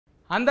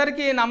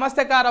అందరికీ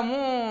నమస్తకారము.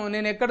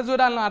 నేను ఎక్కడ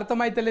చూడాలని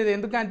అర్థమైతలేదు,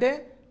 ఎందుకంటే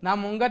నా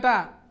ముంగట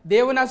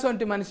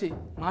దేవునసొంటి మనిషి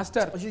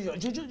మాస్టర్.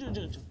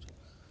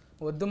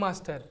 వద్దు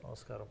మాస్టర్,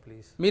 నమస్కారం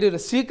ప్లీజ్. మీరు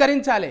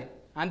స్వీకరించాలి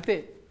అంతే.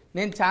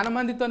 నేను చాలా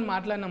మందితో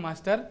మాట్లాడిన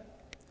మాస్టర్,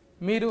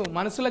 మీరు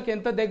మనసులకు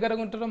ఎంత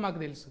దగ్గరగా ఉంటారో మాకు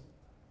తెలుసు.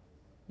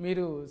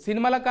 మీరు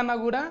సినిమాల కన్నా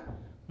కూడా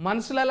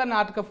మనసులలో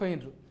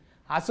నాటకపోయినరు.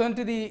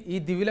 అసొంటిది ఈ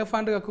దివిల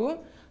పండుగకు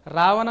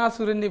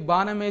రావణాసురుని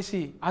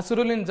బాణమేసి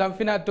అసురుని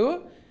చంపినట్టు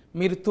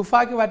మీరు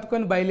తుఫాకి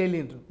పట్టుకొని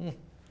బయలుదేరిండ్రు.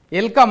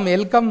 వెల్కమ్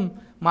వెల్కమ్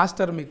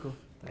మాస్టర్ మీకు.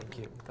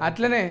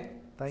 అట్లనే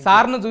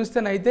సార్ను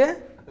చూస్తేనైతే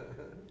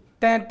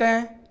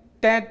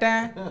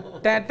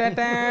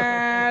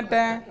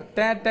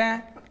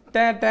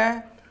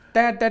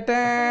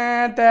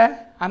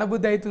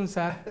అనబుద్ధి అవుతుంది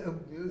సార్.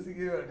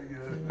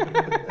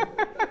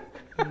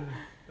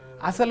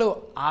 అసలు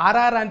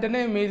ఆర్ఆర్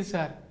అంటేనే మీరు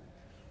సార్.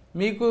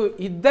 మీకు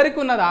ఇద్దరికి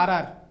ఉన్నది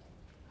ఆర్ఆర్.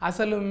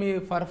 అసలు మీ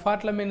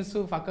పర్ఫార్మెన్స్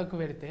పక్కకు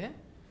పెడితే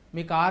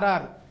మీకు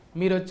ఆర్ఆర్.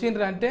 మీరు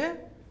వచ్చిండ్రు అంటే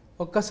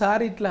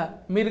ఒక్కసారి ఇట్లా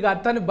మీరు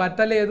కట్టని బట్ట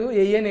లేదు,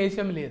 వేయని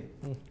వేషం లేదు.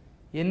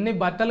 ఎన్ని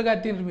బట్టలు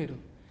కట్టిండ్రు మీరు,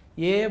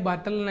 ఏ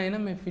బట్టలనైనా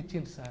మేము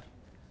ఇచ్చిండ్రు సార్.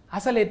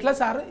 అసలు ఎట్లా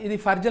సార్ ఇది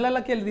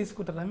ఫర్జలకి వెళ్ళి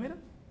తీసుకుంటారా మీరు?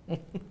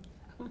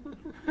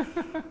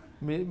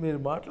 మీరు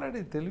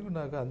మాట్లాడే తెలుగు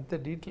నాకు అంత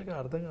డీటెయిల్గా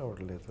అర్థం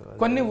కావట్లేదు.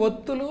 కొన్ని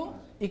ఒత్తులు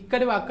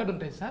ఇక్కడివి అక్కడ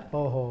ఉంటాయి సార్.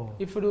 ఓహో,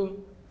 ఇప్పుడు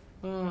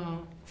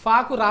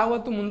ఫాకు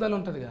రావత్తు ముందలు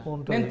ఉంటుంది కదా,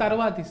 నేను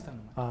తర్వాత ఇస్తాను.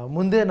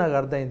 ముందే నాకు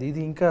అర్థమైంది,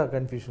 ఇది ఇంకా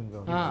కన్ఫ్యూషన్గా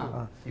ఉంది.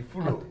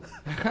 ఇప్పుడు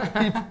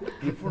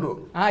ఇప్పుడు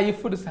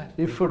ఇప్పుడు సార్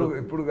ఇప్పుడు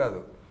ఇప్పుడు కాదు,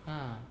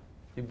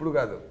 ఇప్పుడు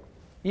కాదు,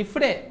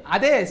 ఇప్పుడే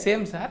అదే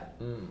సేమ్ సార్.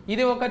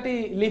 ఇది ఒకటి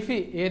లిఫీ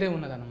ఏరే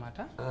ఉన్నది అన్నమాట.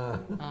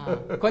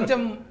 కొంచెం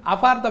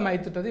అపార్థం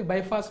అవుతుంటుంది,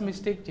 బైపాస్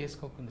మిస్టేక్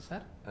చేసుకోకండి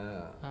సార్.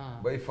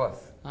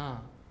 బైపాస్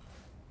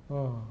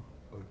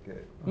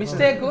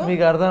మిస్టేక్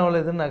మీకు అర్థం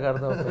అవ్వలేదు, నాకు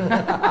అర్థం అవుతుంది.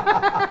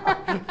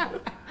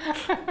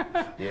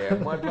 ఏం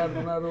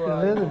మాట్లాడుతున్నారు?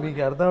 లేదు, మీకు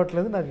అర్థం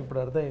అవ్వట్లేదు, నాకు ఇప్పుడు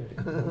అర్థమైంది.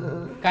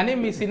 కానీ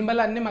మీ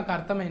సినిమాలు అన్నీ మాకు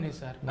అర్థమైనవి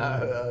సార్.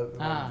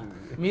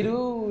 మీరు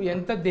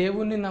ఎంత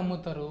దేవుణ్ణి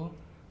నమ్ముతారు,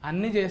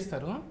 అన్నీ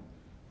చేస్తారు.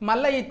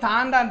 మళ్ళీ ఈ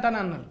తాండ అంటాను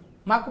అన్నారు.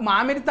 మాకు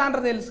మామిడి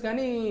తాండ్ర తెలుసు,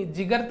 కానీ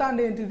జిగర్ తాండ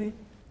ఏంటిది?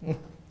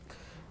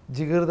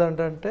 జిగర్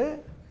దండ అంటే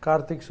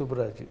కార్తీక్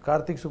సుబ్బరాజ్,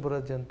 కార్తీక్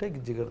సుబ్బరాజ్ అంటే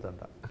జిగర్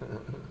దండ.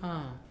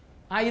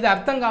 ఇది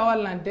అర్థం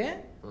కావాలంటే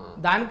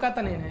దాని కథ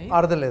నేను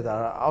అర్థం లేదు,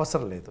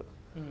 అవసరం లేదు.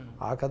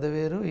 ఆ కథ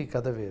వేరు, ఈ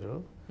కథ వేరు.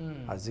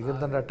 ఆ జిగర్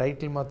దండ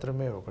టైటిల్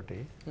మాత్రమే ఒకటి,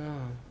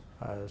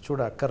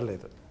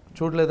 అక్కర్లేదు.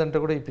 చూడలేదంటే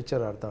కూడా ఈ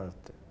పిక్చర్ అర్థం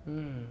అవుతుంది.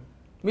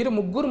 మీరు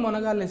ముగ్గురు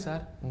మొనగాలే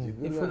సార్.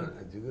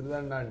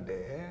 జిగురుదండ అంటే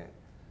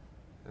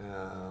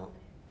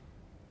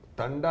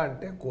తండ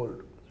అంటే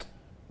కోల్డ్,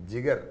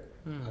 జిగర్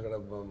అక్కడ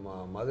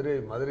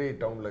మధురై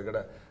టౌన్లో, ఇక్కడ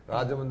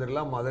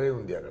రాజమండ్రిలో మధురై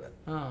ఉంది. అక్కడ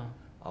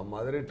ఆ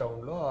మధురై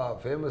టౌన్లో ఆ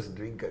ఫేమస్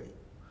డ్రింక్ అది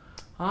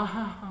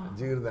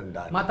జిగురుదండ.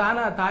 మా తాన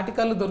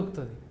తాటికల్లు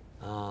దొరుకుతుంది,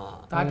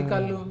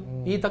 తాటికల్లు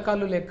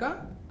ఈతకల్లు లెక్క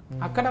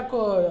అక్కడ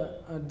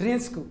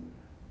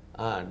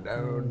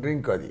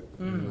డ్రింక్ అది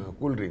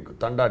కూల్ డ్రింక్,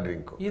 తండా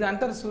డ్రింక్. ఇది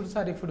అంటారు చూడు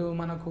సార్. ఇప్పుడు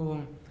మనకు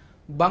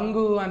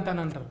బంగు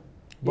అంటానంటారు.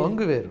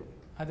 బంగు వేరు,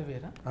 అది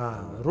వేరా?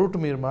 రూట్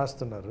మీరు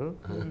మాస్తున్నారు.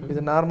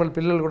 ఇది నార్మల్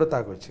పిల్లలు కూడా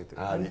తాగొచ్చేది.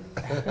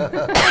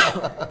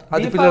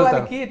 అది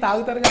పిల్లలకి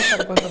తాగుతారు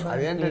కదా.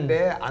 అదేంటంటే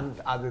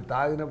అది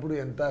తాగినప్పుడు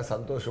ఎంత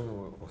సంతోషం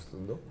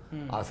వస్తుందో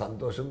ఆ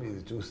సంతోషం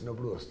ఇది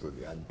చూసినప్పుడు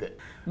వస్తుంది, అంతే.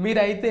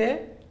 మీరైతే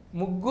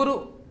ముగ్గురు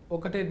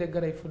ఒకటే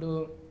దగ్గర. ఇప్పుడు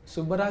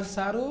సుబ్బరాజ్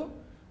సారు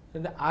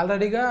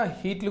ఆల్రెడీగా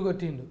హీట్లు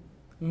కొట్టిండు,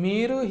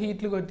 మీరు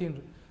హీట్లు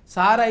కొట్టిండ్రు.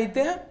 సార్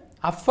అయితే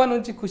అఫ్ఫ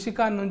నుంచి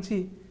ఖుషిఖాన్ నుంచి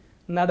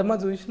నడుమ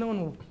చూసినావు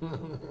నువ్వు,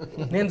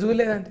 నేను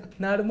చూడలేదంటే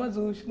నడుమ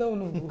చూసినావు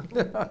నువ్వు,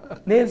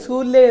 నేను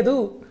చూడలేదు.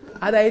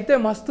 అది అయితే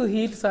మస్తు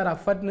హీట్ సార్.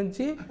 అప్పటి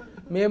నుంచి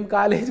మేము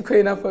కాలేజీకి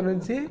పోయినప్పటి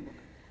నుంచి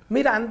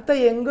మీరు అంత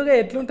యంగ్గా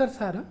ఎట్లుంటారు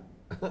సార్?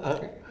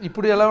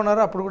 ఇప్పుడు ఎలా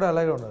ఉన్నారో అప్పుడు కూడా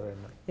అలాగే ఉన్నారు.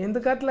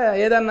 ఎందుకట్లా?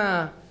 ఏదన్నా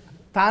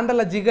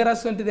తాండల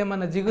జిగరస్ వంటిది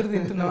ఏమన్నా జిగురు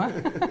తింటున్నావా?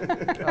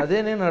 అదే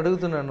నేను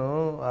అడుగుతున్నాను,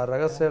 ఆ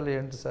రహస్యాలు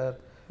ఏంటి సార్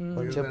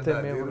చెప్తే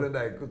మేము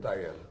ఎక్కువ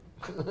తాగారు.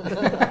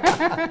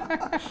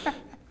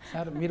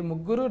 సార్ మీరు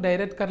ముగ్గురు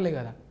డైరెక్టర్లే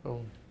కదా,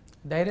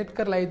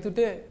 డైరెక్టర్లు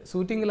అవుతుంటే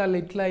షూటింగ్లలో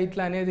ఇట్లా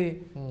ఇట్లా అనేది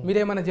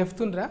మీరేమన్నా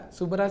చెప్తుండ్రా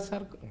సుబ్బరాజ్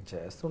సార్?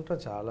 చేస్తుంటా,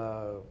 చాలా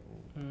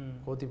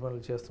కోతి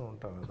పనులు చేస్తూ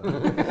ఉంటాను కదా.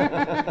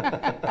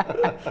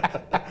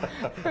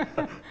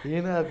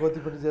 ఈయన కోతి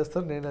పనులు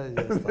చేస్తాను, నేను అది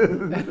చేస్తాను.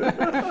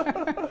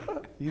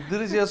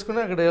 ఇద్దరు చేసుకుని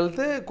అక్కడ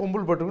వెళ్తే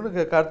కొమ్ములు పట్టుకుని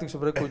కార్తీక్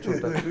సుబ్బరాజ్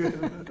కూర్చుంటారు.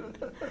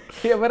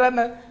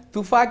 ఎవరన్నా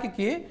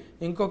తుఫాకి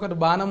ఇంకొకరు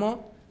బాణమో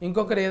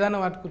ఇంకొకరు ఏదైనా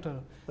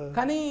పట్టుకుంటారు.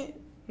 కానీ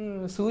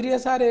సూర్య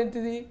సార్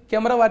ఏంటిది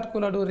కెమెరా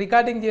పట్టుకున్నాడు,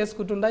 రికార్డింగ్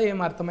చేసుకుంటుండా, ఏం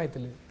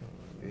అర్థమవుతలేదు.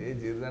 ఈ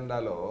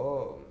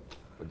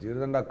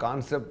జిగర్దండ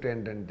కాన్సెప్ట్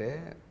ఏంటంటే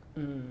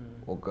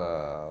ఒక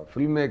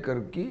ఫిల్మ్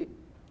మేకర్కి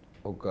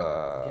ఒక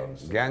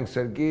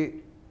గ్యాంగ్స్టర్కి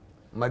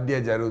మధ్య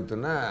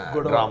జరుగుతున్న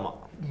డ్రామా.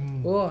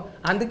 ఓ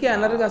అందుకే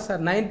అన్నారు కదా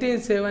సార్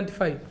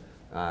 1975.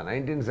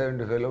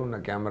 1975లో ఉన్న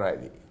కెమెరా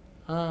ఇది.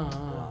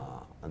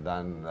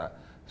 దాని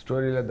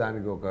స్టోరీలో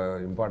దానికి ఒక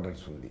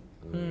ఇంపార్టెన్స్ ఉంది.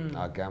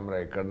 ఆ కెమెరా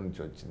ఎక్కడి నుంచి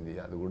వచ్చింది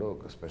అది కూడా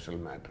ఒక స్పెషల్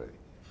మ్యాటర్ అది.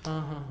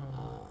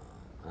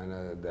 ఆయన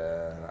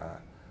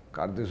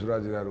కార్తీక్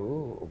సుబ్బరాజ్ గారు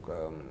ఒక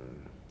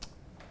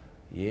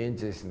ఏం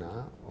చేసినా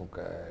ఒక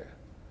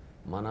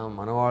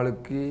మన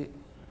వాళ్ళకి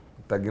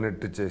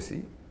తగ్గినట్టు చేసి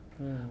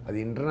అది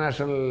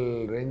ఇంటర్నేషనల్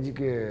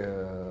రేంజ్కి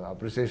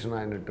అప్రిసియేషన్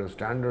అయినట్టు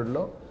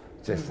స్టాండర్డ్లో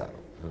చేస్తారు.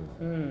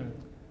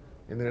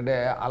 ఎందుకంటే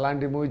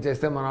అలాంటి మూవీ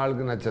చేస్తే మన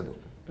వాళ్ళకి నచ్చదు,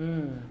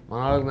 మన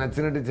వాళ్ళకి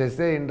నచ్చినట్టు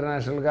చేస్తే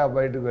ఇంటర్నేషనల్గా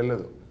బయటకు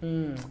వెళ్ళదు.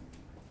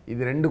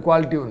 ఇది 2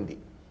 క్వాలిటీ ఉంది,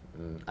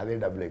 అదే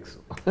XX.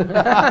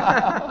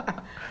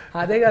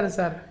 అదే కదా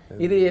సార్,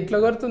 ఇది ఎట్లా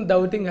కొడుతుంది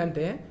డౌటింగ్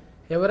అంటే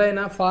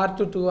ఎవరైనా Part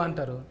 2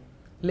 అంటారు,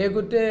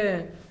 లేకుంటే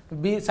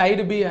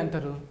సైడ్ B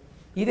అంటారు.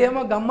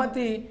 ఇదేమో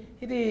గమ్మతి,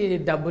 ఇది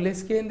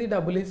డబ్బులేసుకేంది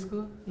డబ్బులేసుకు,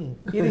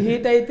 ఇది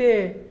హీట్ అయితే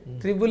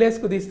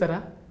ట్రిబులేసుకు తీస్తారా?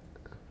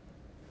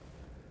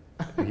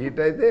 హీట్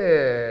అయితే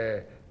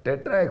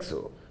టెట్రాక్స్.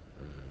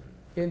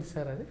 ఏంటి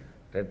సార్ అది?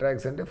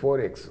 టెట్రాక్స్ అంటే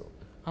 4X,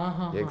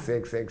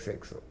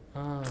 XX.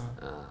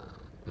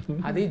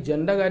 అది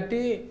జెండా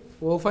కట్టి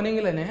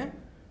ఓపెనింగ్లోనే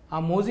ఆ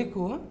మ్యూజిక్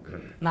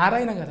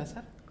నారాయణ కదా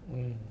సార్,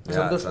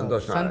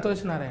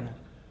 సంతోష్ నారాయణ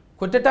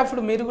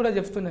కొట్టేటప్పుడు మీరు కూడా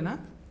చెప్తుండేనా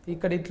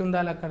ఇక్కడ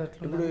ఇట్లుండాలి అక్కడ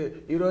అట్లా? ఇప్పుడు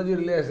ఈరోజు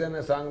రిలీజ్ అయిన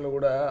సాంగ్లో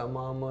కూడా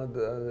మహమ్మద్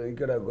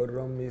ఇక్కడ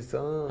గుర్రం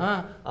మీసా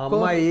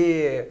అమ్మాయి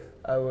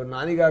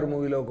నానిగారు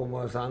మూవీలో ఒక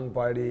సాంగ్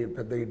పాడి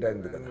పెద్ద హిట్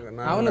అయింది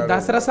కదా. అవును,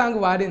 దసరా సాంగ్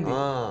వాడింది,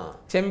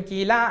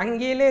 చెంకీలా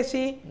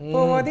అంగీలేసి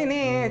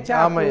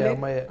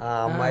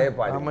అమ్మాయి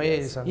పాడి.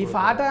 ఈ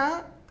పాట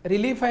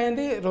రిలీఫ్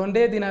అయింది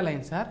 2 దినాలు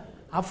అయింది సార్,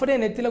 అప్పుడే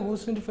నెత్తిలో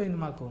కూర్చుండిపోయింది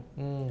మాకు.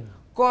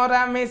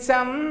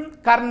 కోరమిసం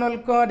కర్నూలు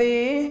కోడి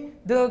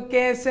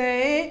దూకేసే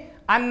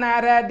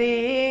అన్నారడి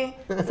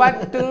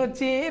పట్టు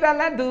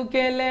చీరల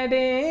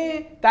దూకేలేడి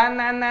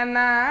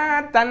తన్నారనా.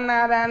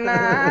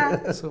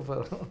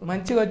 సూపర్,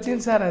 మంచిగా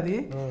వచ్చింది సార్ అది.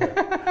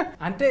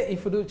 అంటే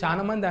ఇప్పుడు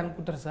చాలా మంది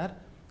అనుకుంటారు సార్,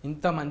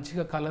 ఇంత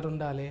మంచిగా కలర్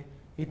ఉండాలి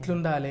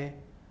ఇట్లుండాలి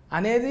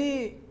అనేది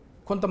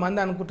కొంతమంది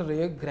అనుకుంటారు.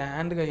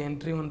 గ్రాండ్గా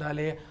ఎంట్రీ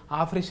ఉండాలి,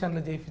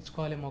 ఆపరేషన్లు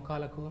చేయించుకోవాలి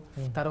ముఖాలకు,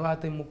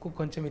 తర్వాత ముక్కు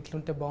కొంచెం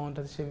ఇట్లుంటే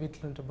బాగుంటుంది, చెవి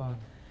ఇట్లుంటే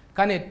బాగుంటుంది.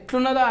 కానీ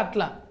ఎట్లున్నదో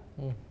అట్లా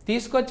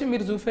తీసుకొచ్చి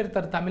మీరు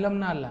చూపెడతారు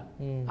తమిళంలో అలా,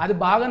 అది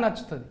బాగా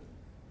నచ్చుతుంది.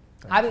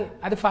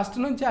 అది ఫస్ట్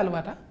నుంచి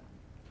అలవాట.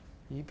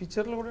 ఈ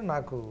పిక్చర్లో కూడా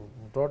నాకు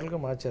టోటల్గా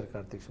మార్చారు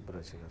కార్తీక్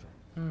సుబ్బరాజ్ గారు.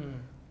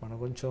 మనం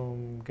కొంచెం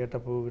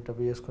గెటప్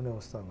వేసుకునే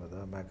వస్తాం కదా,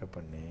 మేకప్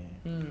అన్ని,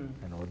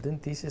 నేను వద్దని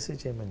తీసేసి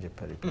చేయమని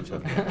చెప్పారు ఈ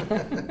పిక్చర్.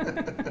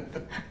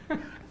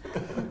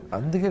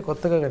 అందుకే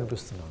కొత్తగా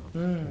కనిపిస్తున్నాను.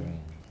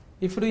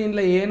 ఇప్పుడు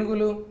ఇంట్లో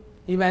ఏనుగులు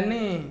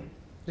ఇవన్నీ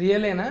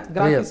రియలేనా?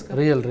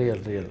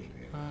 రియల్.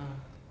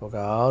 ఒక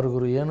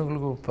 6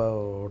 ఏనుగులకు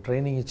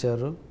ట్రైనింగ్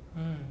ఇచ్చారు,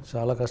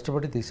 చాలా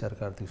కష్టపడి తీశారు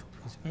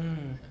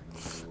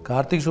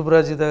కార్తీక్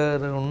సుబ్బరాజ్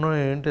దగ్గర ఉన్న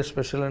ఏంటి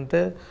స్పెషల్ అంటే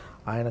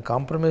ఆయన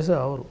కాంప్రమైజ్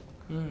అవరు.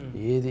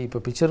 ఏది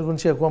ఇప్పుడు పిక్చర్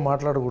గురించి ఎక్కువ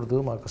మాట్లాడకూడదు,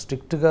 మాకు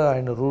స్ట్రిక్ట్గా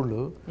ఆయన రూల్.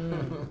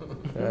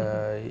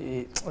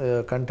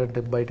 కంటెంట్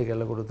బయటకు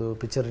వెళ్ళకూడదు,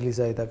 పిక్చర్ రిలీజ్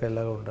అయ్యేదాకా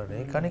ఎలాగ ఉండాలి.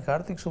 కానీ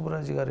కార్తీక్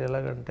సుబ్బరాజ్ గారు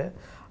ఎలాగంటే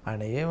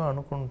ఆయన ఏమి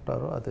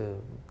అనుకుంటారో అది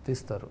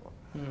తీస్తారు,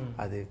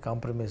 అది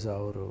కాంప్రమైజ్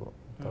అవరు.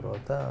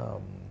 తర్వాత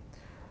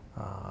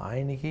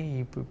ఆయనకి ఈ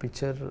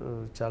పిక్చర్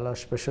చాలా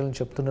స్పెషల్ అని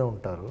చెప్తూనే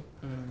ఉంటారు.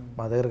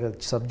 మా దగ్గర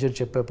సబ్జెక్ట్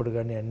చెప్పేప్పుడు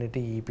కానీ అన్నిటి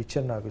ఈ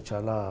పిక్చర్ నాకు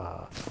చాలా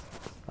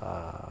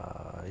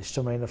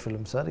ఇష్టమైన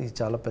ఫిల్మ్ సార్, ఇది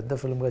చాలా పెద్ద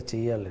ఫిల్మ్గా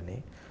చేయాలని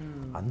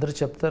అందరూ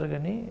చెప్తారు.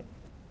 కానీ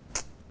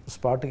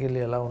స్పాట్కి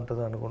వెళ్ళి ఎలా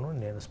ఉంటుందో అనుకున్నాను.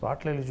 నేను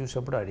స్పాట్లో వెళ్ళి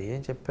చూసేప్పుడు అది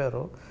ఏం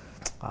చెప్పారో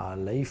ఆ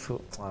లైఫ్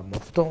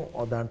మొత్తం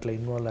దాంట్లో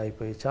ఇన్వాల్వ్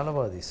అయిపోయి చాలా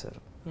బాగా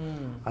తీశారు.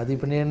 అది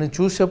ఇప్పుడు నేను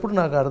చూసేప్పుడు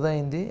నాకు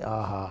అర్థమైంది,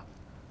 ఆహా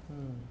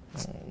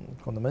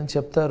కొంతమంది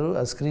చెప్తారు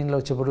ఆ స్క్రీన్లో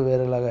వచ్చేప్పుడు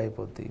వేరేలాగా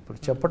అయిపోద్ది, ఇప్పుడు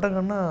చెప్పటం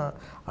కన్నా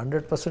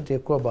 100%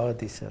 ఎక్కువ బాగా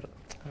తీశారు.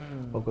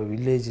 ఒక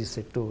విలేజ్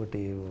సెట్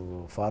ఒకటి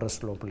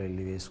ఫారెస్ట్ లోపల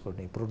వెళ్ళి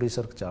వేసుకొని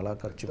ప్రొడ్యూసర్కి చాలా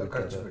ఖర్చు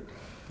పెట్టారు,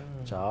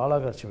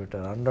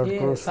 100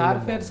 crores.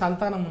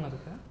 సంతానం ఉన్నారు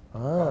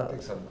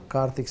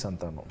కార్తీక్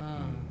సంతానం.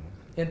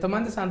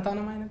 ఎంతమంది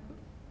సంతానం ఆయనకు?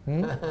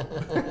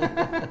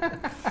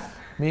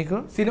 మీకు?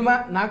 సినిమా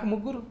నాకు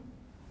 3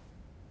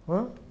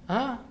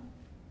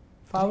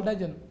 5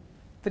 డజన్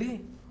 3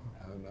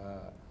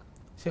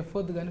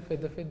 చెప్పొద్దు కానీ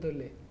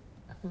పెద్దోళ్ళే.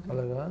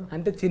 అలాగా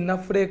అంటే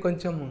చిన్నప్పుడే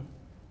కొంచెం.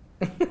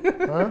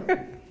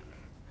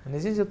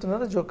 నిజం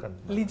చెప్తున్నారా జోక్?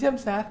 నిజం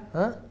సార్,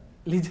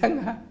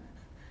 నిజంగా.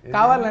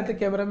 కావాలంటే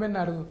కెమెరామెన్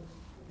అడుగు,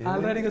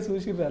 ఆల్రెడీగా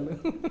చూసి వాళ్ళు.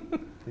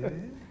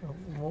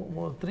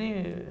 3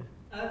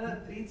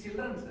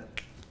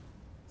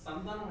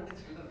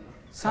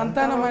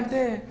 సంతానం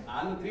అంటే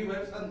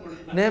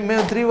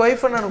మేము 3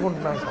 వైఫ్ అని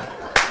అనుకుంటున్నాం సార్.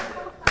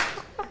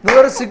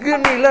 నువ్వు సిగ్గు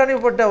ఇలానే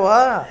పట్టావా?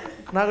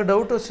 నాకు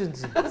డౌట్ వచ్చింది.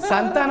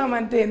 సంతానం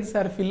అంటే ఏంటి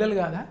సార్, పిల్లలు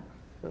కాదా?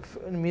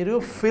 మీరు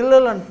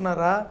పిల్లలు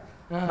అంటున్నారా?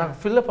 నాకు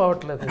ఫిల్లప్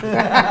అవ్వట్లేదు.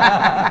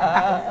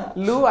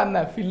 లూ అన్న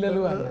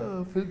పిల్లలు అన్న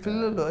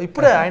పిల్లలు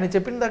ఇప్పుడే ఆయన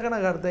చెప్పిన దాకా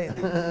నాకు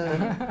అర్థమైంది.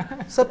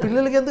 సార్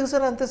పిల్లలకి ఎందుకు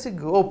సార్ అంత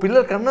సిగ్గు? ఓ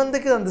పిల్లలు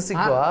కన్నందుకే అంత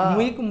సిగ్గు.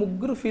 మీకు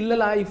ముగ్గురు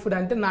పిల్లలా ఇప్పుడు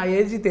అంటే నా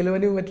ఏజ్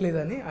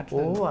తెలియనివ్వట్లేదని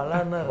అట్లా. ఓ అలా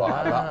అన్నారు.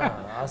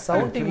 ఆ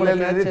సౌండ్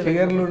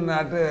ఫిగర్లు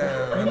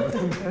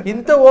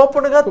ఇంత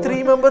ఓపెన్ గా 3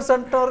 members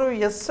అంటున్నారు,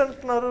 ఎస్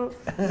అంటున్నారు,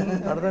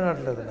 అర్థం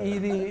కావట్లేదు.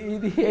 ఇది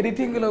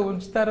ఎడిటింగ్ లో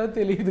ఉంచుతారో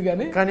తెలియదు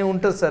కానీ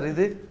ఉంటుంది సార్.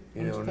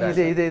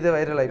 ఇదే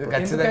వైరల్ అయిపోయింది.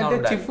 ఎందుకంటే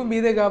చిఫ్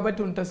మీదే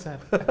కాబట్టి ఉంటుంది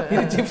సార్.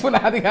 ఇది చిఫ్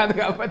నాది కాదు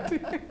కాబట్టి.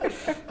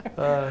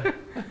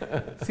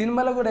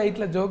 సినిమాలో కూడా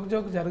ఇట్లా జోక్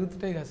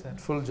జరుగుతుంటాయి కదా సార్.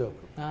 Full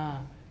joke.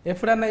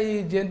 ఎప్పుడన్నా ఈ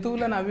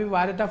జంతువులను అవి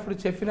వాడేటప్పుడు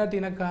చెప్పినట్టు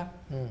వినక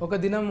ఒక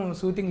దినం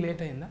షూటింగ్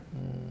లేట్ అయిందా?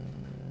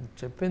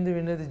 చెప్పింది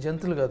వినేది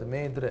జంతువులు కాదు, మే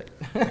ఇద్దరే.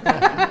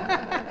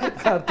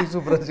 కార్తీక్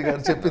సుబ్రాజ్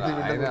గారు చెప్పింది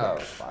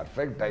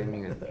పర్ఫెక్ట్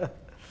టైమింగ్ అండి.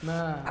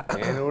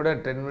 నేను కూడా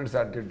 10 minutes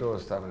అటు ఇటు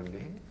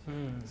వస్తానండి.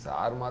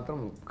 సార్ మాత్రం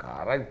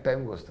కరెక్ట్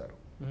టైంకి వస్తారు.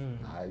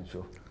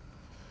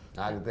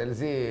 నాకు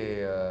తెలిసి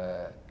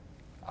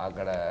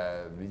అక్కడ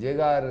విజయ్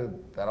గారు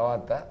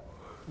తర్వాత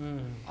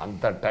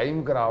అంత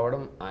టైంకి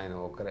రావడం ఆయన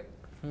ఒక్కరే.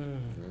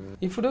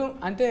 ఇప్పుడు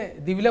అంటే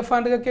దివిల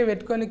పండుగకే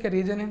పెట్టుకొని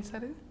రీజన్ ఏంటి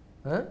సార్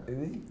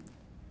ఇది?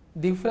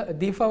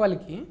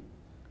 దీపావళికి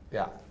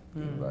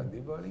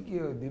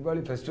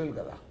దీపావళి ఫెస్టివల్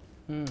కదా.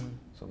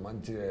 సో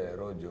మంచి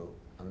రోజు,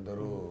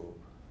 అందరూ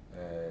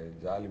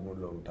జాలి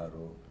మూడ్లో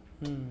ఉంటారు.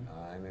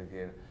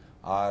 ఆయనకి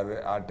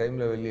ఆ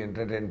టైంలో వెళ్ళి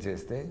ఎంటర్టైన్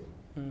చేస్తే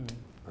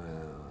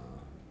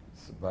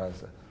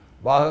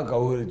బాగా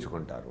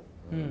కౌగులించుకుంటారు.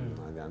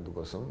 అది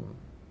అందుకోసం.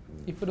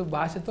 ఇప్పుడు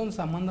భాషతో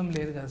సంబంధం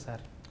లేదు కదా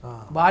సార్,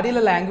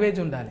 బాడీలో లాంగ్వేజ్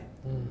ఉండాలి.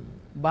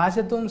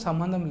 భాషతో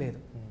సంబంధం లేదు.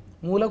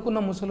 మూలకున్న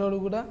ముసలోడు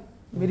కూడా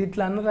మీరు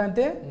ఇట్లా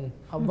అన్నారంటే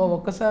అబ్బా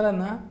ఒక్కసారి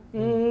అన్నా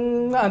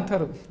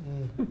అంటారు.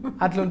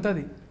 అట్లా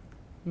ఉంటుంది.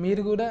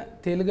 మీరు కూడా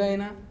తెలుగు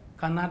అయినా,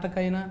 కర్ణాటక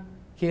అయినా,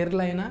 కేరళ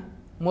అయినా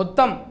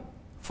మొత్తం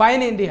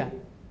ఫైన్ ఇండియా.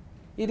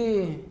 ఇది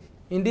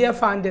ఇండియా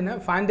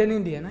ఫాండెన్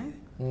ఇండియానా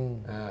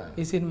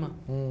ఈ cinema?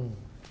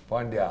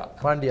 Pandya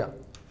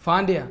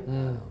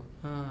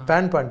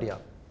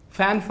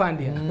fan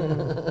Pandya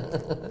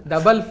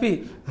double fee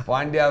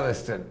Pandya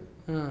western.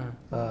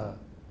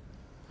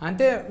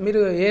 అంటే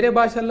మీరు ఏరే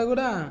భాషల్లో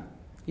కూడా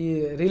ఈ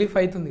రిలీఫ్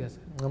అవుతుంది కదా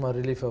సార్?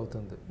 రిలీఫ్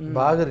అవుతుంది,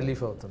 బాగా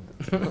రిలీఫ్ అవుతుంది.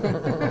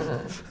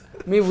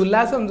 మీ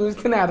ఉల్లాసం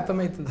చూస్తేనే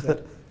అర్థమవుతుంది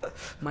సార్.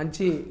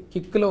 మంచి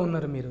కిక్లో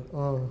ఉన్నారు మీరు.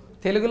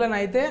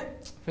 తెలుగులోనైతే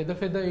పెద్ద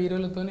పెద్ద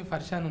హీరోలతో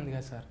ఫర్షాన్ ఉంది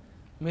కదా సార్.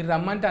 మీరు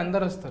రమ్మంటే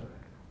అందరు వస్తారు,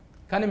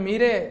 కానీ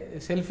మీరే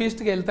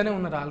సెల్ఫీస్ట్గా వెళ్తూనే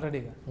ఉన్నారు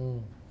ఆల్రెడీగా.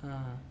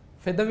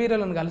 పెద్ద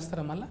హీరోలను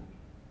కలుస్తారా మళ్ళా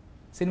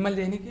సినిమాలు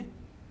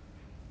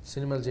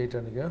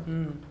చేయటానికి?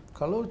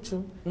 కలవచ్చు.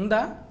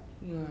 ఉందా?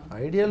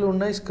 ఐడియాలు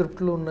ఉన్నాయి,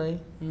 స్క్రిప్ట్లు ఉన్నాయి.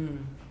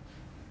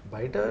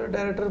 బయట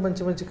డైరెక్టర్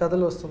మంచి మంచి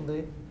కథలు వస్తుంది,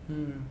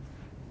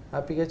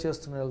 హ్యాపీగా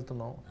చేస్తూనే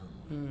వెళ్తున్నాం.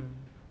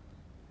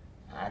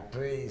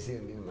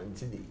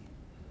 మంచిది,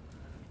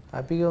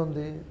 హ్యాపీగా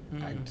ఉంది.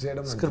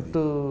 స్క్రిప్ట్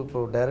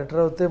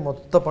డైరెక్టర్ అయితే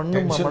మొత్తం పన్ను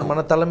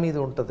మన తల మీద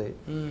ఉంటుంది.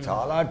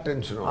 చాలా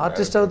టెన్షన్.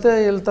 ఆర్టిస్ట్ అయితే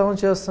వెళ్తాం,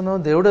 చేస్తున్నాం.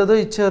 దేవుడు ఏదో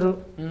ఇచ్చారు,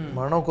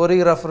 మనం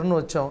కోరియోగ్రాఫర్ని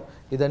వచ్చాం.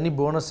 ఇదన్నీ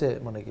బోనసే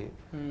మనకి.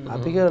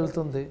 హ్యాపీగా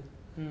వెళ్తుంది.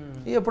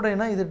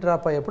 ఎప్పుడైనా ఇది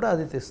డ్రాప్ అయ్యేప్పుడు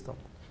అది తీస్తాం,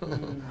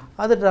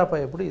 అది డ్రాప్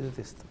అయ్యేప్పుడు ఇది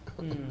తీస్తాం.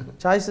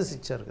 చాయిసెస్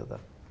ఇచ్చారు కదా.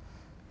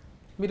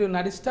 మీరు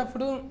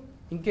నడిచేటప్పుడు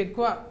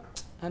ఇంకెక్కువ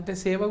అంటే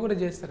సేవ కూడా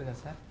చేస్తారు కదా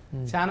సార్.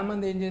 చాలా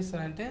మంది ఏం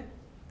చేస్తారంటే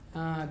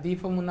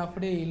దీపం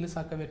ఉన్నప్పుడే ఇల్లు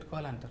చక్క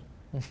పెట్టుకోవాలంటారు,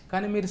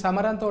 కానీ మీరు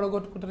సమరంతా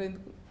ఓడగొట్టుకుంటారు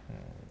ఎందుకు?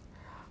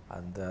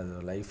 అంత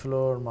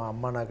లైఫ్లో మా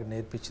అమ్మ నాకు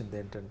నేర్పించింది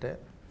ఏంటంటే,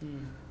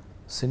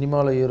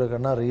 సినిమాలో హీరో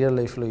కన్నా రియల్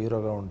లైఫ్లో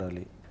హీరోగా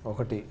ఉండాలి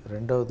ఒకటి.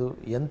 రెండవది,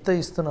 ఎంత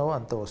ఇస్తున్నావో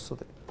అంత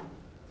వస్తుంది.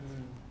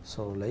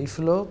 సో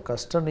లైఫ్లో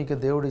కష్టం నీకు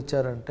దేవుడు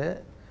ఇచ్చారంటే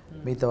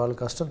మిగతా వాళ్ళ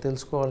కష్టం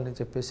తెలుసుకోవాలని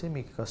చెప్పేసి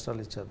మీకు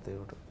కష్టాలు ఇచ్చారు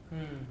దేవుడు.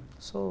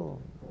 సో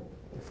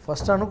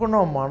ఫస్ట్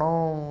అనుకున్నాం మనం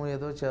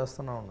ఏదో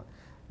చేస్తున్నాం,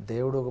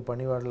 దేవుడు ఒక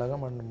పనివాడిలాగా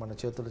మన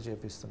చేతులు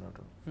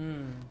చేపిస్తున్నాడు.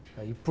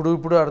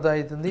 ఇప్పుడు అర్థం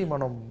అవుతుంది,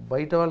 మనం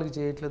బయట వాళ్ళకి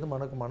చేయట్లేదు,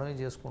 మనమే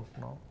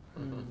చేసుకుంటున్నాం.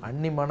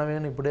 అన్నీ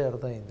మనమేని ఇప్పుడే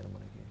అర్థమైంది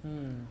మనకి.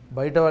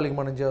 బయట వాళ్ళకి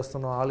మనం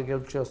చేస్తున్నాం, వాళ్ళకి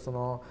హెల్ప్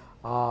చేస్తున్నాం,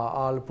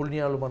 వాళ్ళ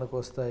పుణ్యాలు మనకు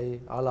వస్తాయి,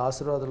 వాళ్ళ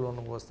ఆశీర్వాదాలు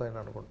మనకు వస్తాయని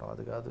అనుకుంటాం.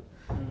 అది కాదు.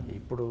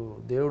 ఇప్పుడు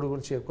దేవుడి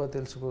గురించి ఎక్కువ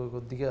తెలుసుకో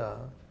కొద్దిగా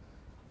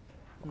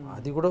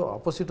అది కూడా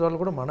ఆపోజిట్ వాళ్ళు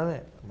కూడా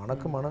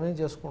మనమే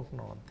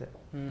చేసుకుంటున్నాం అంతే.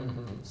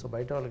 సో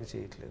బయట వాళ్ళకి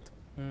చేయట్లేదు.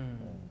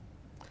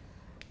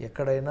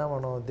 ఎక్కడైనా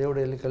మనం దేవుడు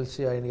వెళ్ళి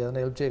కలిసి ఆయనకి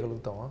ఏదైనా హెల్ప్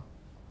చేయగలుగుతామా?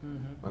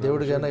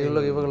 దేవుడికి ఏదైనా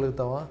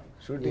ఇవ్వగలుగుతామా?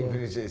 షూటింగ్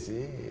ఫినిష్ చేసి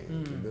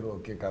ఇద్దరు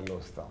ఒకే కార్లో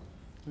వస్తాం.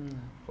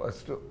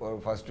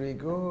 ఫస్ట్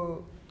వీక్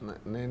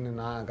నేను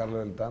నా కార్లో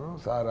వెళ్తాను,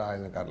 సార్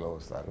ఆయన కార్లో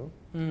వస్తారు.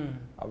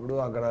 అప్పుడు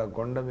అక్కడ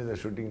కొండ మీద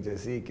షూటింగ్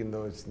చేసి కింద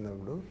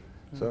వచ్చినప్పుడు,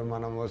 సో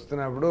మనం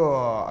వస్తున్నప్పుడు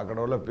అక్కడ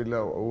వాళ్ళ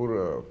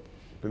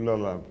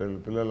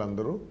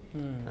పిల్లలందరూ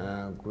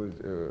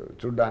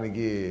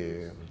చూడ్డానికి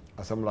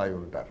అసెంబ్లీ అయి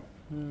ఉంటారు.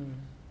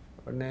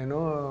 నేను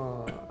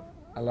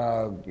అలా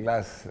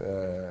గ్లాస్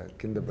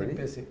కింద పడి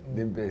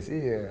దింపేసి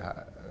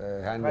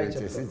హ్యాండ్ రైజ్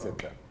చేసి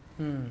చెప్తాను,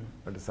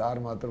 బట్ సార్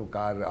మాత్రం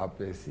కారు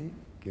ఆపేసి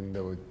కింద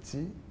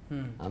వచ్చి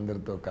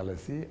అందరితో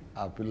కలిసి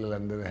ఆ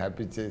పిల్లలందరూ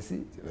హ్యాపీ చేసి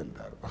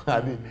వెళ్తారు.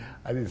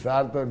 అది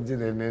సార్తో నుంచి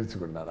నేను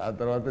నేర్చుకున్నాను. ఆ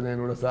తర్వాత నేను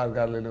కూడా సార్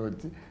కార్లోనే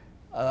వచ్చి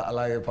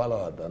అలాగే ఫాలో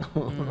అవుతాను.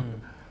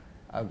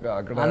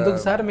 అక్కడ అందుకు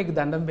సార్ మీకు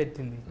దండం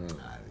పెట్టింది.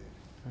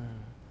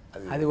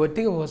 అది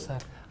ఒట్టిగా పో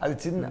సార్, అది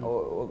చిన్న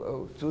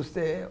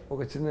చూస్తే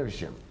ఒక చిన్న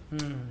విషయం,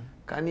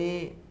 కానీ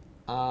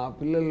ఆ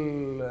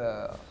పిల్లల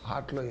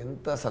హార్ట్లో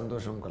ఎంత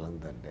సంతోషం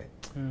కలుగుతుందంటే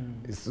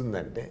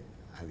ఇస్తుందంటే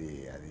అది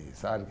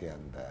సార్కి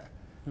అంత.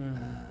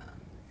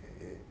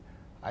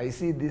 ఐ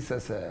సీ దిస్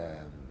అస్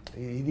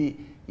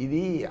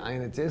ఇది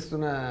ఆయన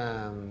చేస్తున్న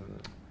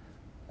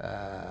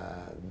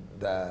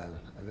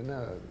అదేనా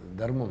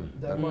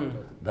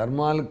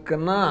ధర్మాల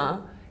కన్నా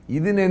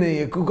ఇది నేను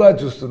ఎక్కువగా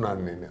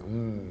చూస్తున్నాను. నేను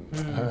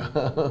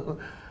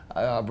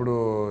అప్పుడు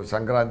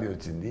సంక్రాంతి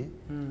వచ్చింది,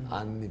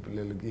 అన్ని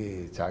పిల్లలకి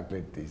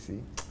చాక్లెట్ తీసి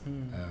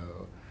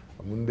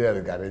ముందే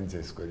అది అరేంజ్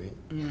చేసుకొని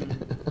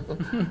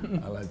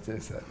అలా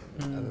చేశారు.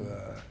 అది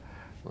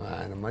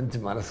ఆయన మంచి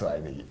మనసు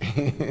ఆయనకి.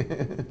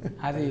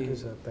 అది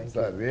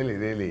సార్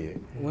రియలీ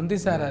ఉంది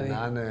సార్. అది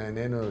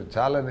నేను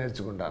చాలా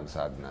నేర్చుకుంటాను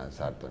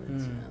సార్తో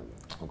నుంచి.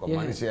 ఒక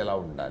మనిషి ఎలా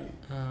ఉండాలి,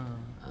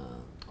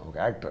 ఒక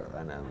యాక్టర్,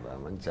 ఆయన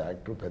మంచి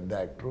యాక్టర్, పెద్ద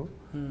యాక్టరు.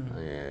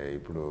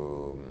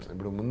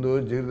 ఇప్పుడు ముందు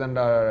జీవితండ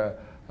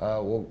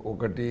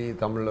ఒకటి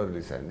తమిళ్లో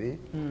రిలీజ్ అయింది,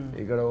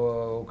 ఇక్కడ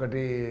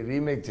ఒకటి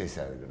రీమేక్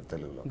చేశారు ఇక్కడ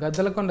తెలుగులో,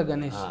 గద్దలకొండ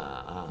గణేష్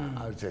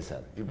అవి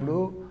చేశారు. ఇప్పుడు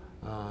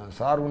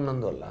సార్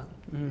ఉన్నందువల్ల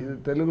ఇది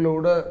తెలుగులో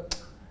కూడా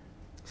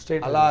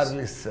అలా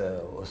రిలీజ్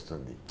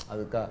వస్తుంది.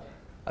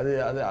 అది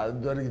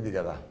దొరికింది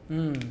కదా,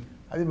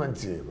 అది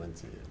మంచి.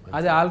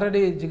 అది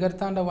ఆల్రెడీ జిగర్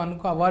తాండవ్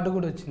 1కు అవార్డు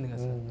కూడా వచ్చింది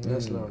కదా.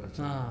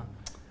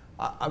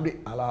 అది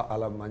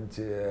అలా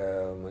మంచి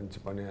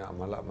పని,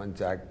 మళ్ళీ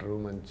మంచి యాక్టరు,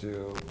 మంచి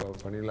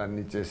పనులు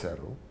అన్నీ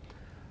చేశారు.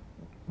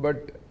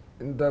 బట్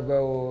ఇంత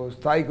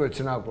స్థాయికి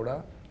వచ్చినా కూడా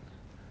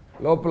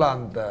లోపల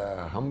అంత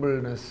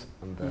హంబుల్నెస్,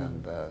 అంత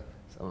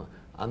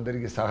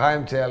అందరికీ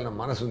సహాయం చేయాలన్న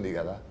మనసు ఉంది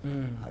కదా,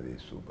 అది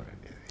సూపర్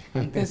అండి.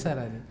 అంతే సార్.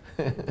 అది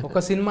ఒక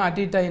సినిమా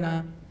అటు ఇటు అయినా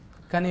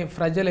కానీ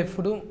ప్రజలు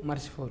ఎప్పుడు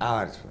మర్చిపోరు.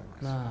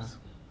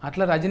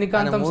 అట్లా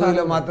రజనీకాంత్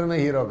మాత్రమే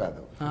హీరో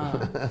కాదు.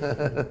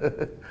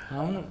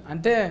 అవును,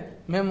 అంటే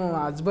మేము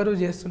అజ్బరు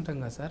చేస్తుంటాం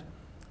కదా సార్,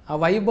 ఆ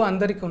వైబ్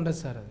అందరికీ ఉండదు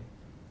సార్.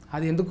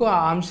 అది ఎందుకో ఆ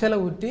అంశాల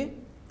ఉట్టి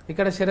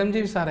ఇక్కడ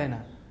చిరంజీవి సార్ అయినా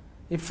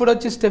ఇప్పుడు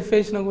వచ్చి స్టెప్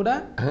వేసినా కూడా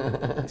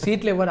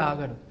సీట్లు ఎవరు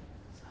ఆగడు.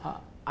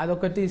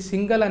 అదొకటి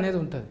సింగల్ అనేది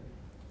ఉంటుంది.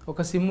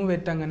 ఒక సిమ్ము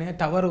పెట్టంగానే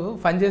టవరు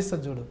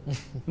పనిచేస్తుంది చూడు,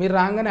 మీరు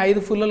రాగానే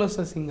 5 ఫుల్లలో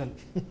వస్తుంది సింగల్.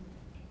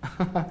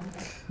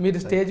 మీరు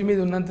స్టేజ్ మీద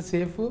ఉన్నంత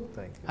సేఫ్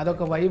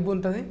అదొక వైబ్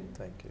ఉంటుంది.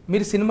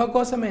 మీరు సినిమా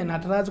కోసమే,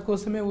 నటరాజు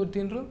కోసమే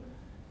పుట్టినరు.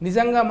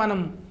 నిజంగా మనం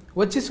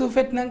వచ్చి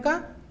చూపెట్టినాక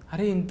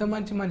అరే ఇంత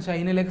మంచి మనిషి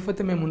అయిన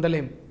లేకపోతే మేము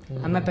ఉండలేం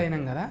అన్నట్టు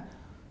అయినాం కదా.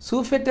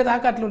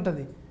 చూపెట్టేదాకా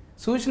అట్లుంటుంది.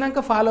 చూసినాక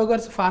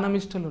ఫాలోవర్స్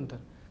ఫానమిస్టులు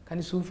ఉంటారు,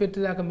 కానీ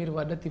చూపెట్టేదాకా మీరు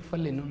పడ్డ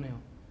తిప్పలు ఎన్ని ఉన్నాయో.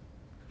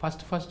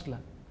 ఫస్ట్లా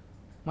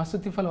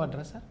మస్తు తిప్పలు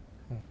పడ్డరా సార్?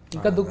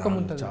 ఇంకా దుఃఖం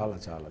ఉంటుంది.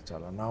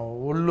 చాలా నా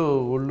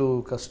ఒళ్ళు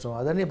కష్టం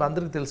అదని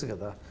అందరికి తెలుసు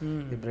కదా.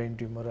 ఈ బ్రెయిన్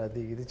ట్యూమర్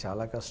అది ఇది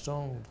చాలా కష్టం,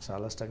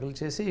 చాలా స్ట్రగుల్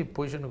చేసి ఈ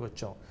పొజిషన్కి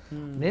వచ్చాం.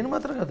 నేను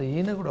మాత్రం కదా,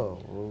 ఈయన కూడా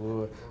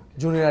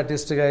జూనియర్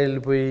ఆర్టిస్ట్గా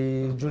వెళ్ళిపోయి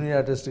జూనియర్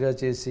ఆర్టిస్ట్గా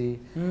చేసి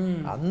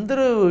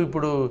అందరూ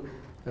ఇప్పుడు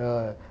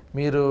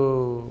మీరు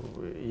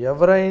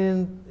ఎవరైనా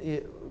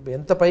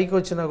ఎంత పైకి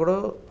వచ్చినా కూడా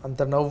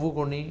అంత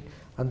నవ్వుకొని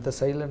అంత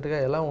సైలెంట్గా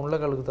ఎలా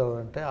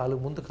ఉండగలుగుతారంటే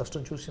వాళ్ళకి ముందు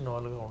కష్టం చూసిన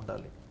వాళ్ళుగా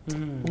ఉండాలి,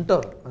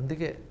 ఉంటారు.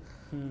 అందుకే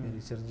మీరు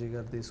చిరంజీవి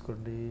గారు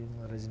తీసుకోండి,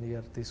 రజనీ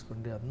గారు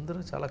తీసుకోండి, అందరూ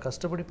చాలా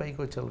కష్టపడి పైకి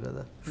వచ్చారు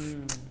కదా.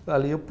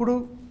 వాళ్ళు ఎప్పుడు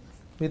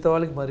మిగతా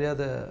వాళ్ళకి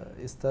మర్యాద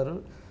ఇస్తారు,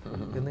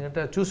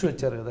 ఎందుకంటే చూసి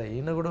వచ్చారు కదా.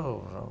 ఈయన కూడా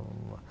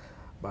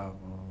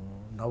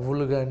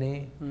నవ్వులు కానీ,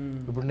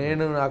 ఇప్పుడు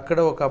నేను అక్కడ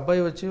ఒక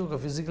అబ్బాయి వచ్చి, ఒక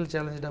ఫిజికల్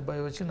ఛాలెంజ్డ్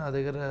అబ్బాయి వచ్చి నా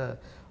దగ్గర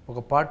ఒక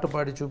పాట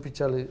పాడి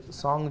చూపించాలి,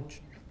 సాంగ్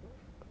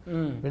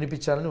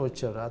వినిపించాలని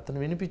వచ్చారు. అతను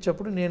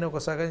వినిపించేప్పుడు నేను ఒక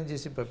సహాయం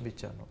చేసి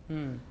పంపించాను.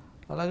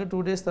 అలాగే 2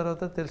 days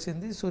తర్వాత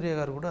తెలిసింది సూర్య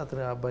గారు కూడా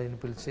అతని అబ్బాయిని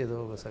పిలిచి ఏదో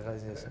ఒక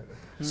సహాయం చేశారు.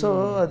 సో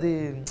అది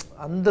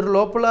అందరి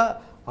లోపల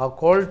ఆ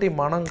క్వాలిటీ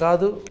మనం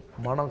కాదు,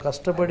 మనం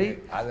కష్టపడి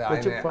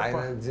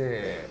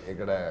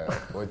ఇక్కడ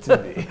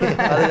వచ్చింది.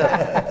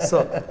 సో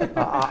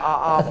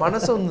ఆ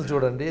మనసు ఉంది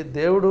చూడండి.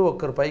 దేవుడు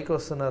ఒక్కరు పైకి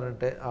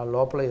వస్తున్నారంటే ఆ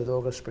లోపల ఏదో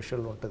ఒక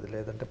స్పెషల్ ఉంటుంది,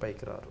 లేదంటే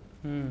పైకి రారు.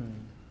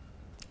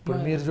 ఇప్పుడు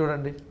మీరు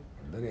చూడండి,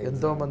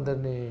 ఎంతో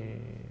మందిని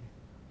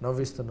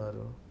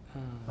నవ్విస్తున్నారు.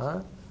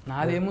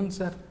 నాదేముంది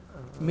సార్,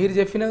 మీరు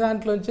చెప్పిన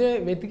దాంట్లోంచే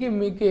వెతికి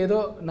మీకు ఏదో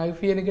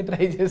నవ్వియడానికి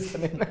ట్రై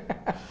చేస్తాను.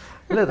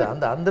 లేదా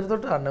అందరితో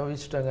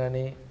నవ్వించడం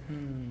కానీ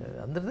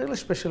అందరి దగ్గర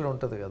స్పెషల్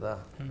ఉంటుంది కదా.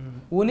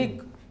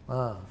 యూనిక్,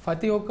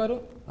 ప్రతి ఒక్కరు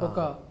ఒక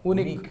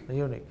యూనిక్.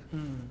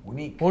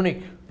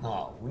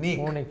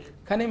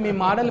 కానీ మీ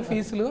మోడల్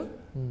ఫీజులు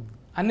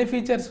అన్ని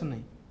ఫీచర్స్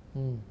ఉన్నాయి.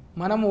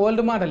 మనం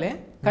ఓల్డ్ మోడలే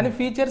కానీ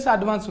ఫీచర్స్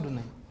అడ్వాన్స్డ్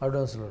ఉన్నాయి.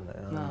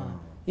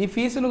 ఈ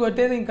ఫీజులు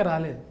కొట్టేది ఇంకా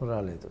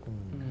రాలేదు.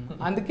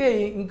 అందుకే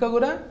ఇంకా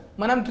కూడా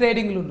మనం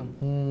ట్రేడింగ్లు ఉన్నాం.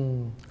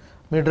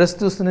 మీ డ్రెస్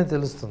చూస్తూనే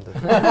తెలుస్తుంది.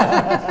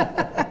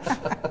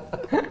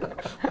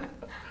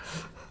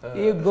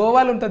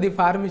 గోవాలో ఉంటుంది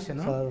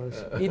ఫార్మేషన్,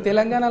 ఈ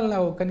తెలంగాణలో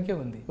ఒక్కనికే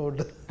ఉంది.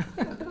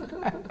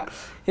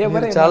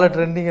 చాలా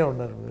ట్రెండింగ్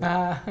ఉన్నారు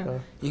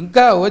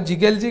ఇంకా ఓ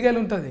జిగెల్ జిగెల్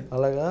ఉంటది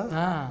అలాగా.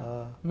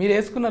 మీరు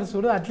వేసుకున్నారు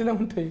చూడు అట్లనే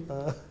ఉంటాయి.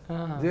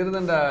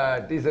 జీరదండ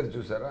టీషర్ట్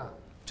చూసారా?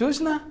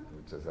 చూసినా.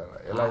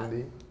 ఎలా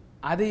ఉంది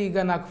అది? ఇక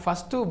నాకు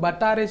ఫస్ట్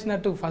బట్ట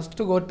ఆరేసినట్టు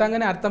ఫస్ట్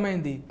కొట్టంగానే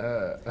అర్థమైంది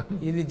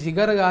ఇది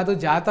జిగర్ కాదు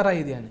జాతర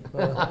ఇది అని.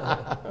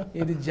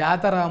 ఇది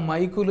జాతర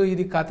మైకులు,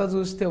 ఇది కథ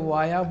చూస్తే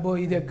వాయాబ్బో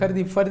ఇది ఎక్కడిది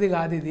ఇప్పటిది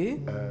కాదు ఇది.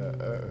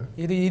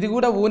 ఇది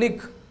కూడా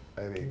ఊనిక్.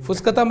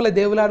 పుస్తకంలో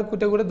దేవులు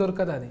ఆడుకుంటే కూడా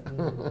దొరకదు అది.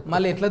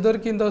 మళ్ళీ ఎట్లా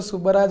దొరికిందో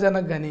సుబ్బరాజ్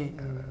అనకు కానీ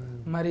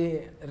మరి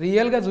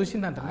రియల్గా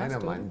చూసిందంట. ఆయన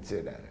మంచి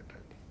డైరెక్టర్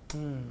అండి.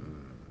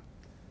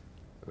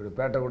 ఇప్పుడు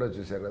పేట కూడా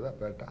చూశారు కదా,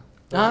 పేట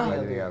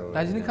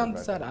రజనీకాంత్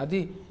సార్. అది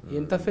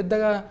ఎంత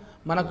పెద్దగా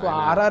మనకు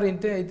ఆర్ఆర్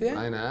ఇంటే అయితే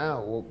ఆయన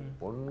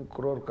 1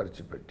 crore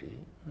ఖర్చు పెట్టి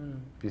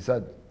పిజ్జా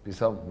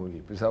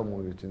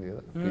మూవీ వచ్చింది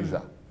కదా,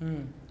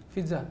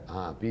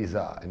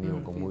 పిజ్జా అని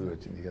ఒక మూవీ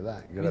వచ్చింది కదా,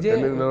 ఇక్కడ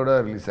తెలుగులో కూడా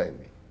రిలీజ్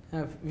అయింది.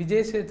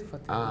 విజయ్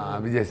సేతుపతి.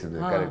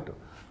 కరెక్ట్.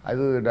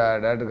 అది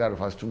డైరెక్టర్ గారు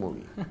ఫస్ట్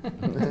మూవీ.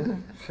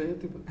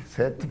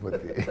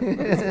 సేతుపతి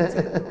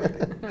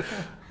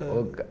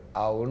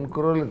ఆ 1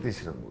 crore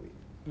తీసిన మూవీ.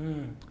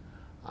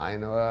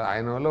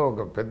 ఆయన వల్ల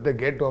ఒక పెద్ద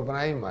గేట్ ఓపెన్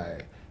అయ్యి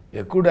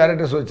ఎక్కువ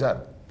డైరెక్టర్స్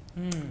వచ్చారు.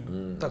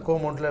 తక్కువ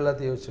అమౌంట్లో ఎలా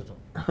తీయవచ్చు.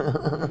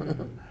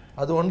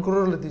 అది 1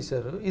 crore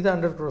తీశారు, ఇది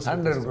 100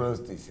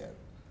 crores తీశారు.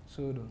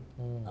 చూడు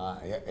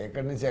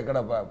ఎక్కడి నుంచి ఎక్కడ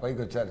పైకి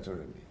వచ్చారు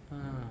చూడండి.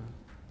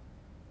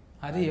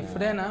 అది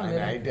ఎప్పుడైనా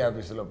ఐటీ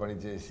ఆఫీసులో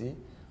పనిచేసి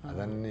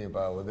అదన్నీ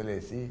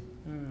వదిలేసి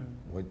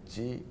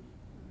వచ్చి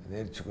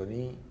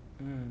నేర్చుకొని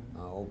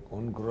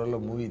 1 crore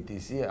మూవీ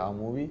తీసి ఆ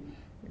మూవీ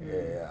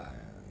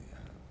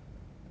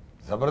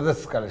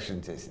జబర్దస్త్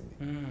కలెక్షన్ చేసింది.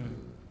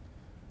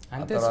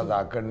 తర్వాత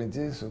అక్కడి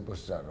నుంచి సూపర్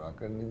స్టార్,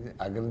 అక్కడి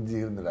నుంచి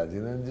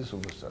నుంచి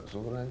సూపర్ స్టార్,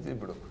 సూపర్ నుంచి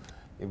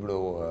ఇప్పుడు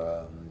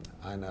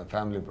ఆయన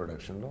ఫ్యామిలీ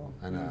ప్రొడక్షన్లో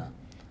ఆయన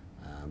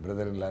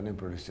బ్రదర్ ఇన్ లానే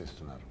ప్రొడ్యూస్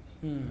చేస్తున్నారు.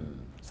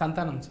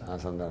 సంతానం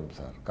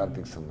సార్,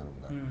 కార్తీక్ సంతానం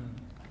గారు.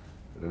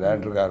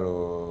 డైరెక్టర్ గారు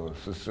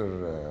సిస్టర్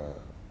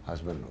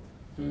హస్బెండ్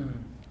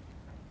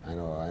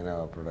ఆయన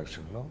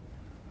ప్రొడక్షన్లో.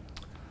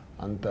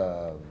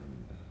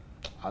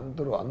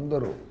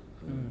 అందరూ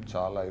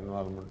చాలా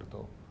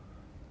ఇన్వాల్వ్మెంట్తో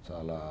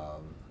చాలా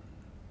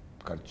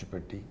ఖర్చు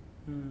పెట్టి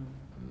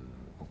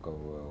ఒక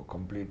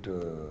కంప్లీట్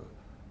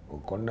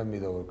కొండ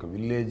మీద ఒక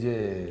విలేజే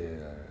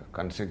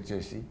కన్స్ట్రక్ట్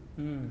చేసి,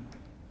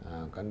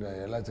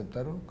 ఎలా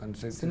చెప్తారు,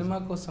 కన్స్ట్రక్ట్ సినిమా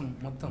కోసం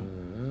మొత్తం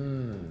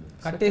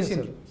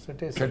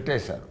సెట్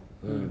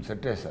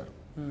వేశారు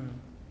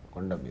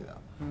కొండ మీద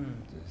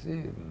చేసి.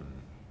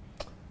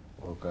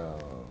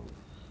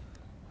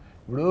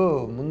 ఇప్పుడు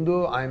ముందు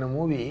ఆయన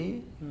మూవీ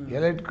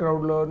ఎలైట్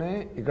క్రౌడ్లోనే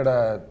ఇక్కడ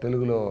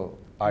తెలుగులో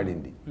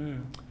ఆడింది.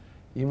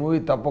 ఈ మూవీ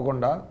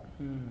తప్పకుండా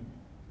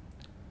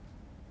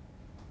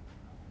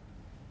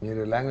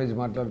మీరు లాంగ్వేజ్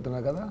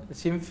మాట్లాడుతున్నారు కదా,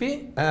 సింఫీ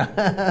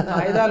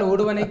ఆయుధాలు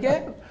ఊడవనికే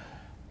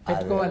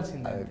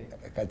పెట్టుకోవాల్సింది.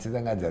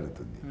 ఖచ్చితంగా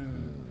జరుగుతుంది.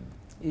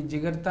 ఈ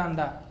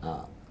జిగర్తాండా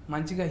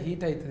మంచిగా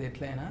హీట్ అవుతుంది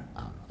ఎట్లయినా.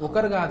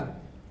 ఒకరు కాదు,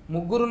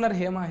 3 ఉన్నారు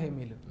హేమా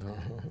హేమీలు.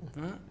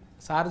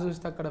 సార్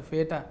చూస్తే అక్కడ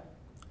ఫేట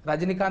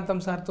రజనీకాంతం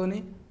సార్తోని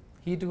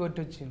హీట్ కొట్టి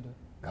వచ్చిండు.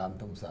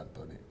 కాంతం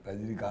సార్తోనే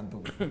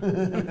రజనీకాంతం.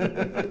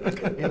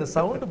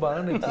 సౌండ్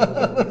బాగానే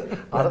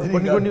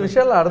కొన్ని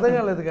విషయాలు అర్థం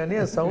కాలేదు కానీ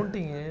ఆ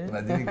సౌండింగ్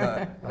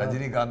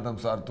రజనీకాంతం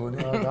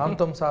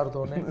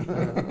సార్తోనే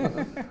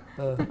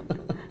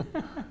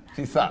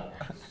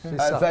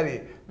సారీ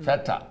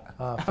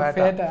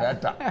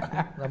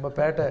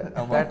ఫేట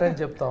అని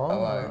చెప్తాం.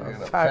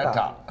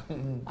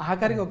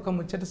 ఆఖరికి ఒక్క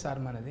ముచ్చట సార్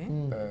మనది.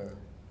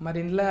 మరి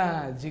ఇంట్లో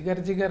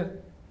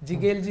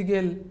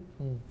జిగేల్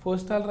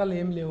పోస్టాల్ రాళ్ళు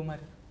ఏం లేవు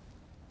మరి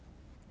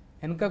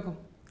వెనకకు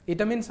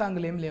విటమిన్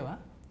సాంగ్లు ఏం లేవా?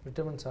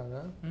 విటమిన్ సాంగ్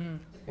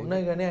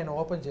ఉన్నాయి కానీ ఆయన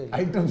ఓపెన్ చేయలేదు.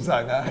 ఐటమ్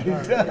సాంగ్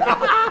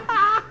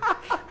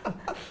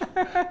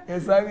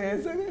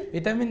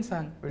విటమిన్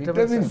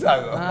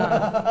సాంగ్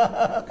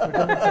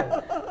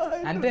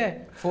అంటే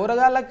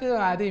పోరగాళ్ళకు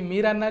అది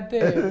మీరు అన్నట్టే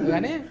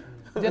కానీ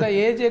జర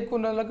ఏజ్ ఎక్కువ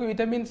ఉన్న వాళ్ళకు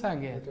vitamin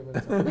song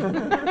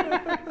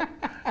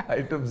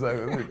item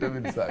song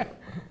vitamin song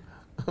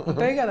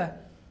ఉంటాయి కదా.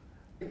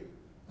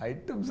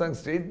 ఐటమ్ సాంగ్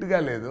స్ట్రైట్గా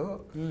లేదు,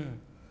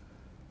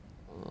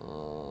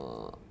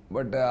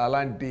 బట్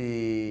అలాంటి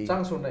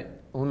సాంగ్స్ ఉన్నాయి.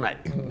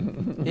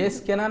 ఏ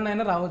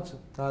క్షణాన్నైనా రావచ్చు.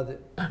 అదే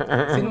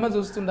సినిమా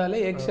చూస్తుండాలి,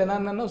 ఏ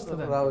క్షణాన్నైనా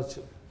వస్తుంది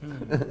రావచ్చు.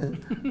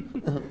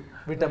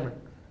 విటమిన్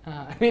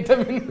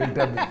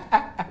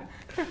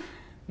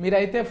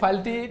మీరైతే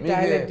ఫల్టీ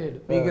టాలెంటెడ్.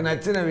 మీకు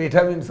నచ్చిన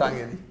విటమిన్ సాంగ్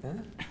ఇది?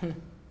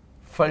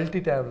 ఫల్టీ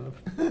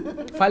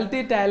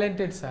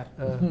టాలెంటెడ్ సార్.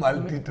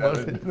 మల్టీ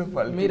టాలెంటెడ్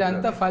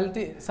మీరంతా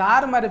ఫల్టీ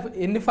సార్. మరి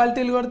ఎన్ని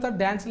ఫల్టీలు కొడతారు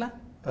డాన్స్లా?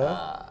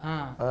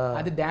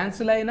 అది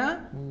డాన్సులు అయినా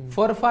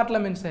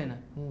పర్ఫార్మెన్స్ అయినా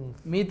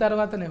మీ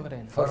తర్వాతనే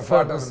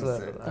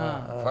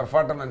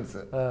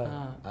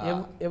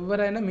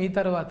ఎవరైనా మీ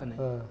తర్వాతనే.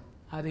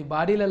 అది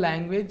బాడీలో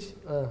లాంగ్వేజ్,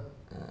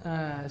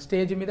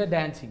 స్టేజ్ మీద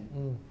డాన్సింగ్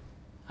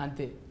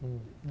అంతే.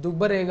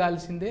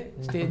 దుబ్బరేగాల్సిందే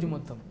స్టేజ్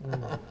మొత్తం,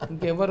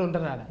 ఇంకెవరు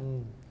ఉండరు ఆడ.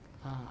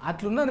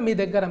 అట్లున్నది మీ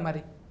దగ్గర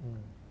మరి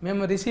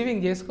మేము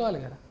రిసీవింగ్ చేసుకోవాలి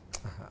కదా.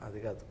 అది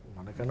కాదు,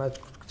 మనకన్నా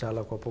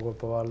చాలా గొప్ప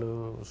గొప్ప వాళ్ళు,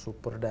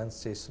 సూపర్ డ్యాన్స్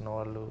చేస్తున్న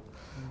వాళ్ళు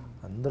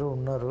అందరూ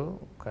ఉన్నారు.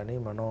 కానీ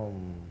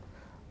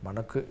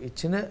మనకు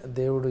ఇచ్చిన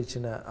దేవుడు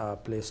ఇచ్చిన ఆ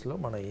ప్లేస్లో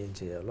మనం ఏం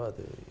చేయాలో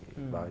అది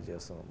బాగా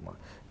చేస్తున్నాం.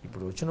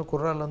 ఇప్పుడు వచ్చిన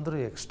కుర్రాళ్ళందరూ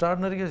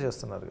ఎక్స్ట్రాడినరీగా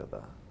చేస్తున్నారు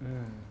కదా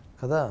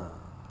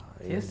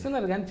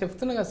చేస్తున్నారు. కానీ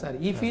చెప్తున్నా కదా సార్,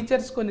 ఈ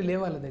ఫీచర్స్ కొన్ని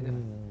లేవు వాళ్ళ దగ్గర,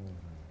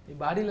 ఈ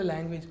బాడీలో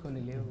లాంగ్వేజ్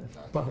కొన్ని లేవు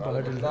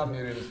కదా.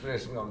 మీరు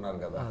ఇన్స్పిరేషన్గా ఉన్నారు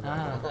కదా,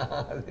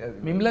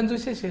 మిమ్మల్ని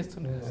చూసే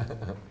చేస్తున్నారు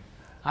సార్.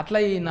 అట్లా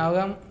ఈ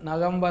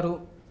నవంబరు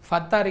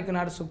 10 తారీఖు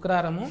నాడు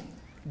శుక్రవారము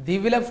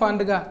దివ్యుల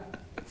ఫండ్గా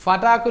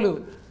పటాకులు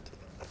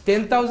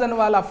 10,000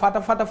 వాళ్ళ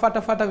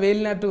ఫట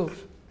వేలినట్టు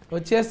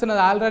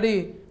వచ్చేస్తున్నది. ఆల్రెడీ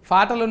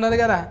పాటలు ఉన్నది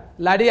కదా,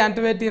 లడి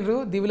అంటుపెట్టిండ్రు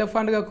దివ్యుల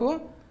పండుగకు.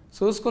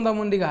 చూసుకుందాం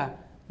ఉండిగా,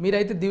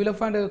 మీరైతే దివ్యుల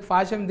పండుగకు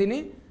పాశం తిని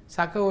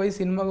చక్కగా పోయి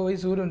సినిమాకు పోయి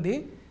చూడండి.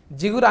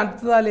 జిగురు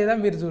అంటుతుందా లేదా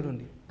మీరు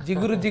చూడండి,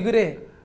 జిగురే.